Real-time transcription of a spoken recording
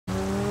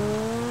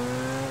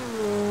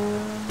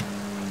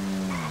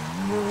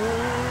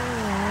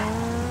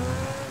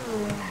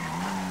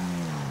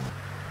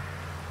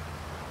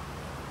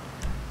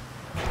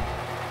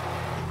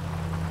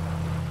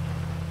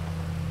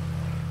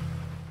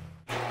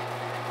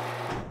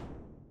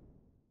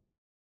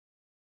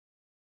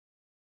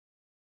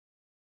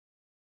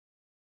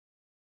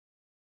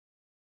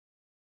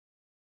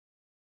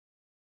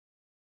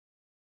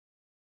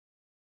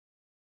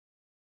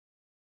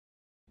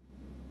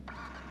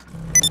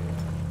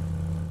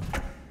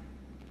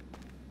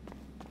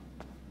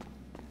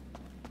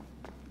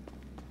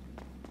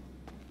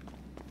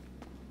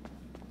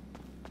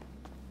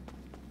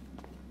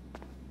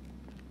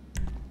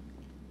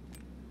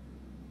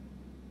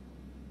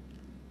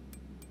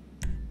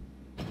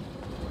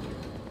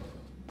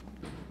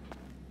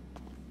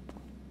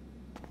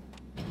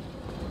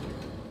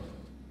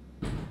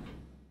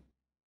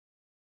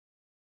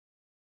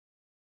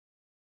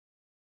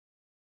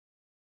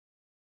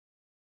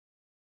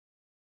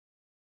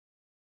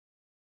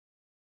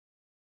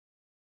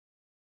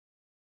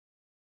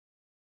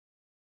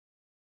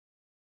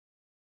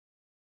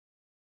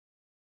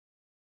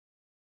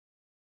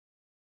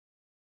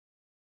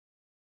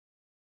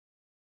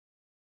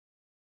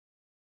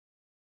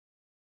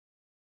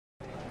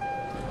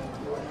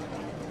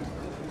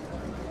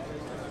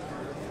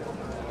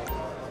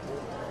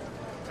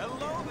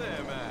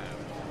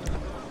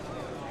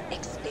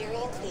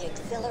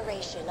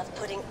celebration of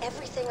putting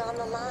everything on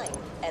the line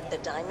at the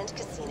Diamond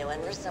Casino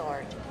and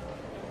Resort.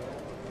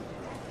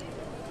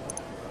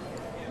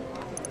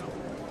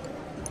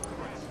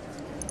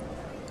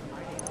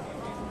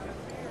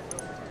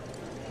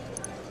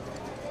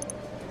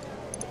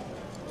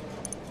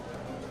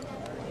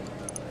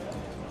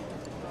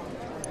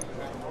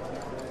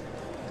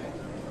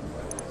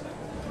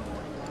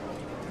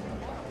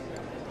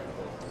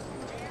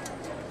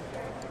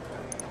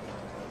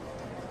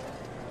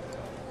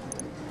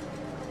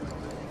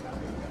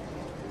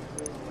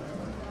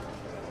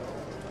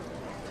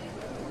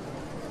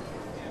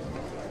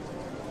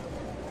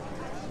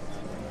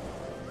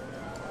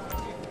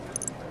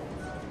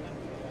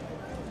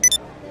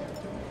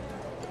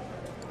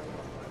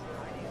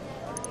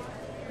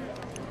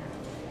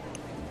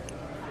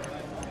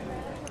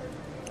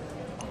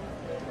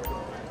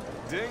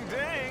 Ding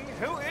ding!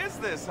 Who is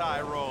this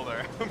high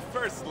roller?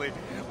 Firstly,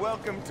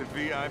 welcome to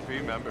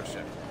VIP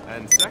membership.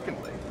 And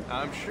secondly,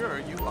 I'm sure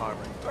you are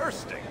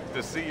thirsting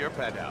to see your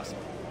penthouse.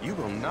 You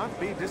will not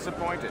be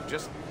disappointed.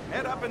 Just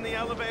head up in the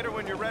elevator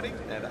when you're ready,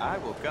 and I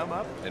will come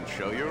up and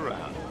show you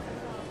around.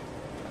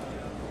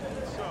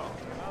 So,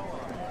 how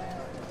are you?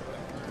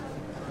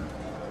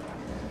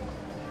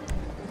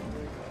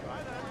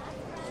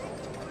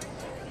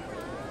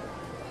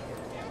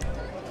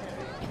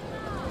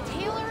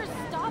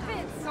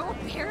 So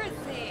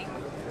embarrassing.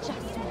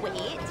 Just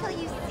wait till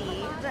you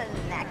see the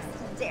next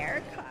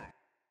dare card.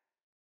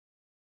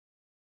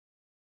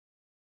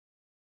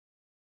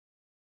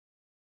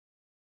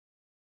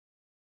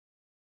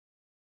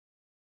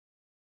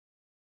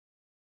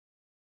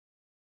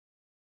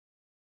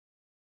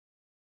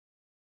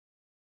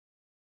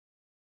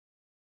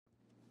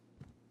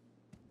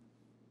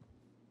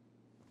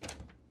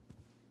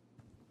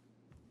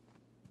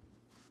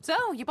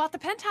 So, you bought the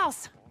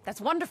penthouse. That's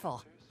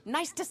wonderful.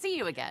 Nice to see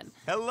you again.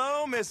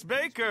 Hello, Miss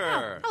Baker.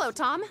 Oh, hello,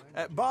 Tom.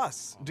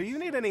 Boss, do you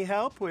need any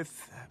help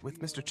with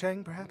Mr.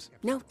 Cheng, perhaps?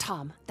 No,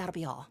 Tom. That'll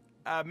be all.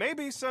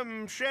 Maybe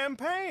some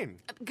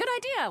champagne. Good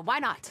idea. Why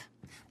not?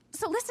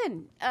 So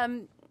listen,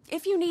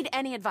 if you need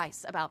any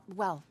advice about,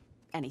 well,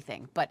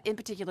 anything, but in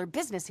particular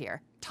business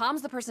here,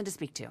 Tom's the person to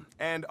speak to.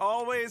 And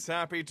always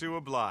happy to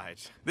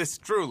oblige. This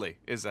truly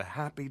is a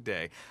happy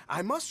day.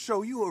 I must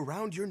show you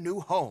around your new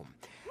home.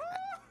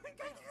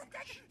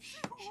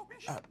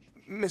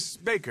 Miss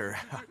Baker,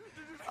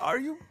 are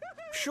you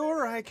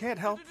sure I can't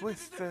help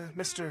with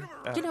Mr.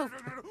 You know,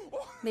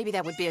 maybe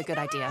that would be a good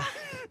idea.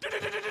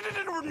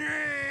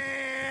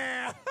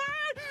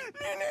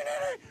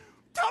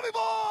 Tommy boy,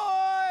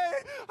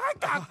 I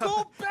got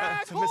go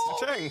back home. Mr.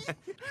 Cheng.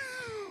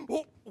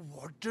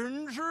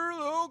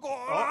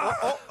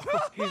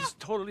 He's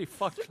totally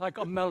fucked like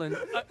a melon.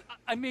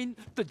 I mean,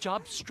 the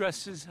job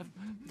stresses have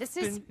This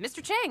is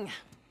Mr. Cheng,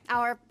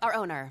 our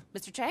owner.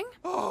 Mr. Cheng?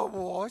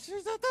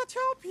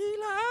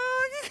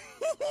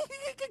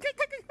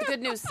 The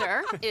good news,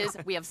 sir, is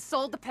we have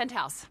sold the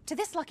penthouse to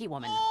this lucky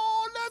woman.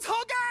 Oh, let's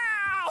hug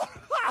out!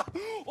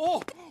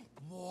 Oh,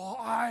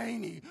 我爱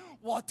你，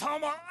我他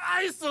妈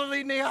爱死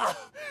你啊！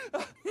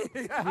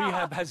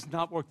 Rehab has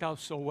not worked out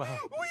so well.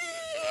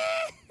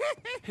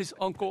 His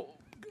uncle,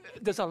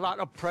 there's a lot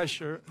of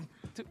pressure.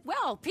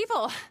 Well,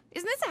 people,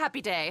 isn't this a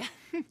happy day?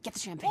 Get the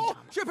champagne, Tom.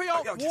 小朋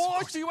友，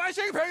我喜欢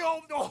小朋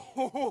友。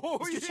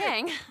Mr.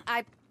 Cheng,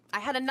 I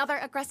had another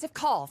aggressive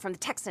call from the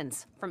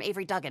Texans, from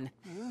Avery Duggan.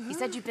 He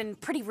said you've been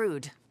pretty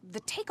rude.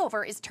 The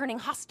takeover is turning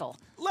hostile.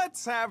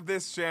 Let's have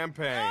this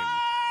champagne.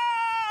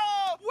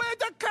 With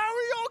the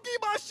karaoke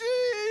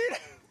machine!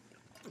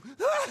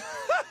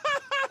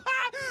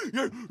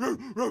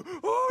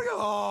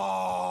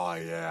 Oh,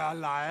 yeah,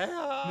 来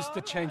啊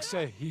Mr. Cheng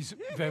said he's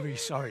very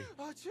sorry,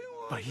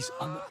 but he's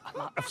under a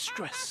lot of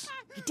stress.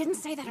 He didn't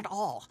say that at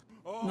all.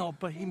 No,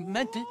 but he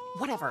meant it.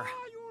 Whatever.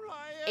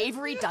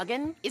 Avery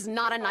Duggan is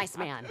not a nice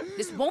man.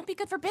 This won't be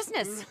good for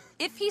business.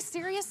 If he's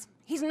serious,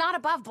 he's not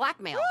above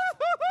blackmail.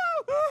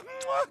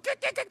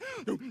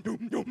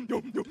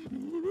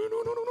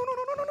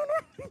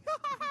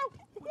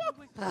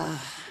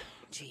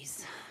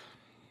 Jeez.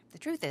 The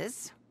truth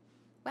is,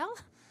 well,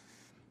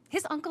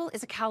 his uncle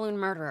is a Kowloon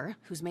murderer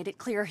who's made it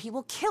clear he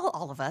will kill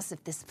all of us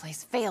if this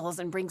place fails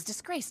and brings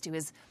disgrace to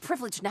his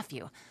privileged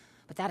nephew.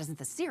 But that isn't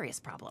the serious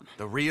problem.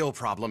 The real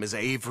problem is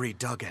Avery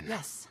Duggan.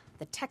 Yes,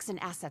 the Texan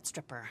asset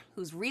stripper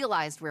who's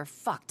realized we're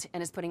fucked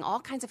and is putting all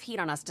kinds of heat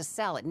on us to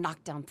sell at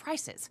knockdown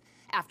prices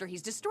after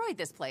he's destroyed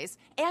this place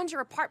and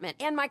your apartment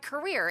and my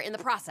career in the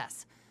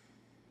process.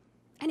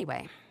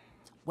 Anyway,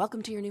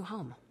 welcome to your new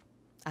home.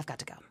 I've got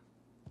to go.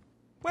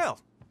 Well,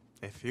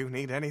 if you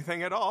need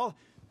anything at all,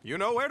 you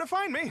know where to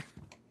find me.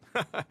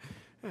 The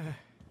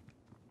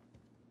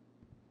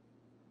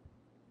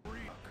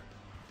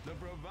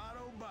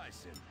bravado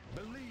bison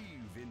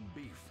believe in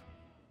beef.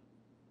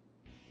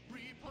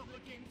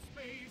 Republican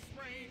Space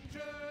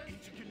Rangers,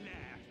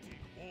 intergalactic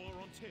war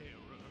on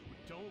terror.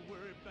 Don't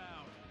worry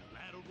about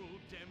lateral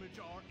damage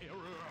or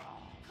error.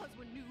 Cause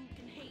we're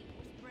nuking hate,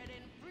 we're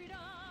spreading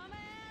freedom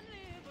and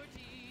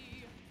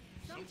liberty.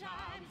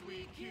 Sometimes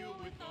we kill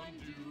with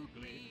undue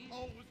glee.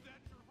 Oh, was that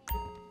your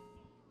whole story?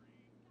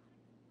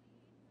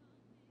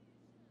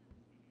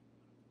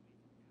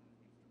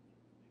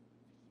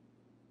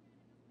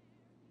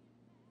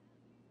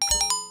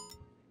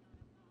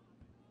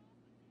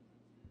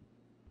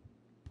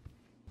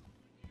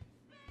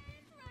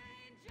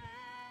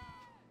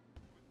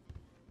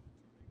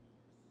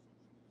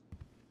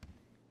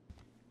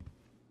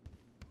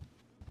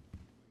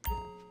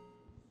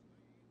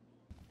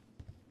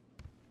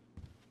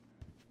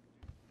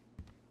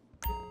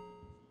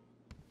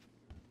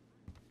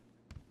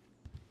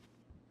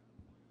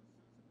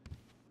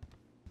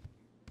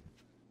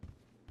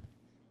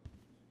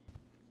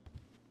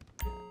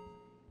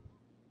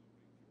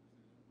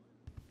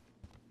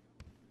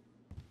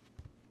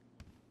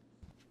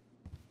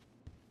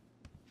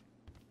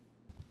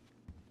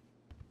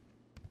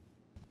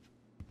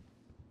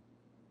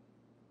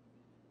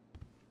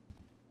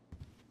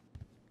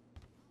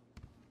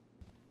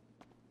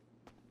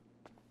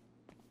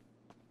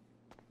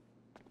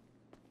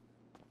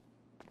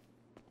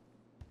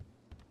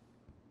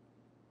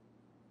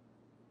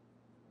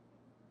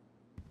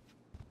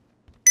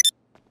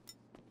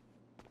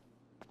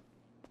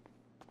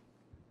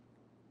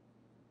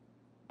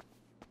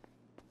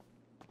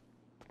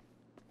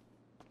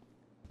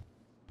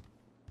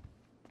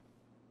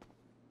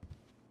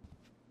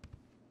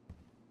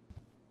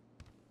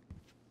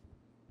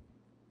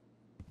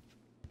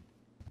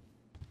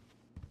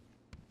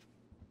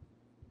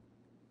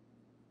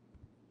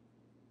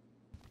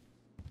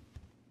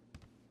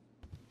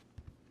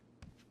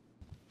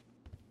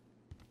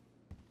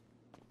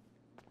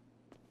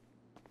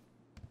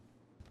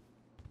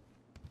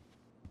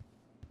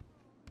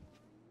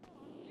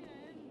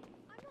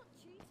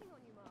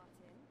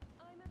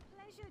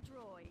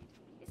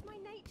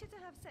 to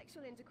have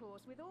sexual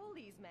intercourse with all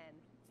these men.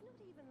 It's not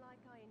even like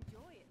I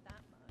enjoy it that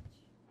much.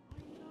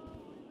 I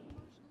know, I'm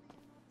emotionally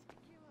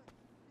inarticulate.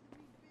 With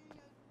me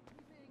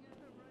being a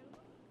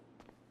robot.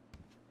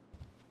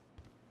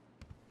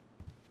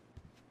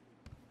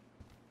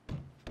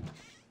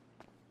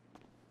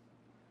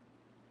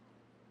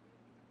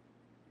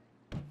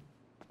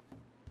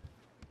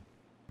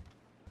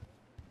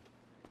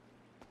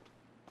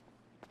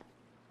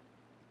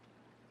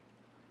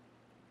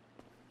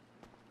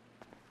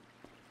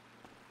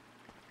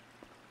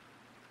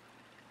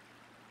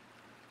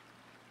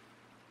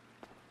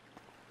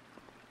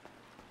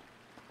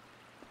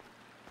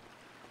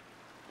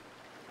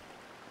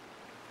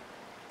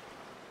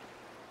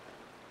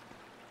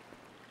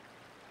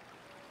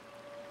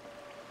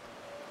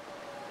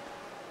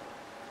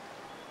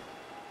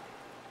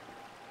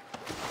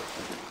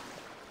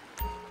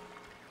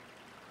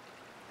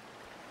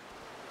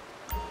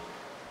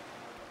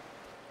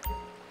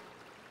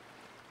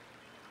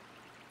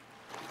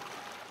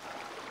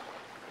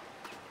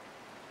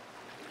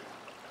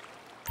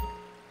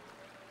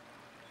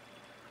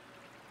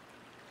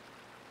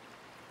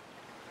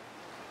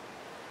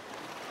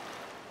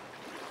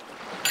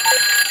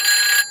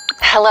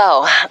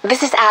 Hello,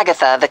 this is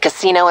Agatha, the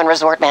casino and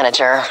resort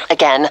manager,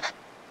 again.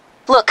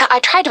 Look, I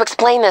tried to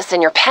explain this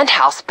in your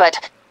penthouse,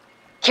 but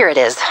here it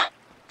is.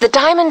 The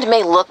diamond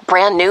may look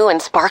brand new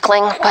and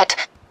sparkling,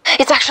 but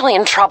it's actually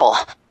in trouble.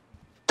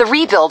 The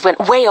rebuild went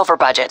way over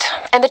budget,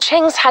 and the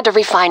Chings had to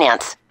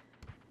refinance.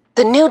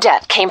 The new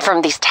debt came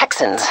from these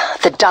Texans,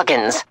 the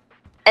Duggans,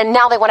 and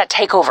now they want to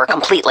take over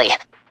completely.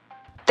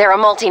 They're a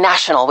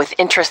multinational with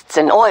interests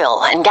in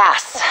oil and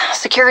gas,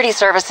 security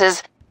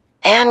services,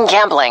 and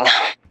gambling.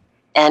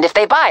 And if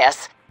they buy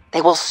us,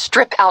 they will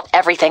strip out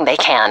everything they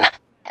can.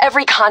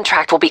 Every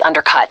contract will be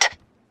undercut,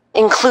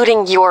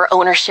 including your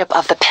ownership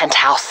of the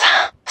Penthouse.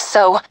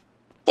 So,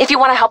 if you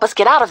want to help us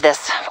get out of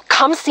this,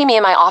 come see me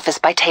in my office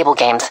by table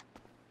games.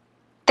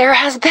 There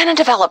has been a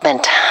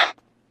development.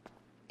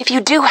 If you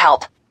do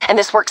help, and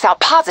this works out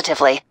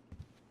positively,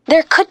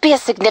 there could be a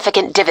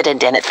significant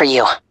dividend in it for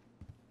you.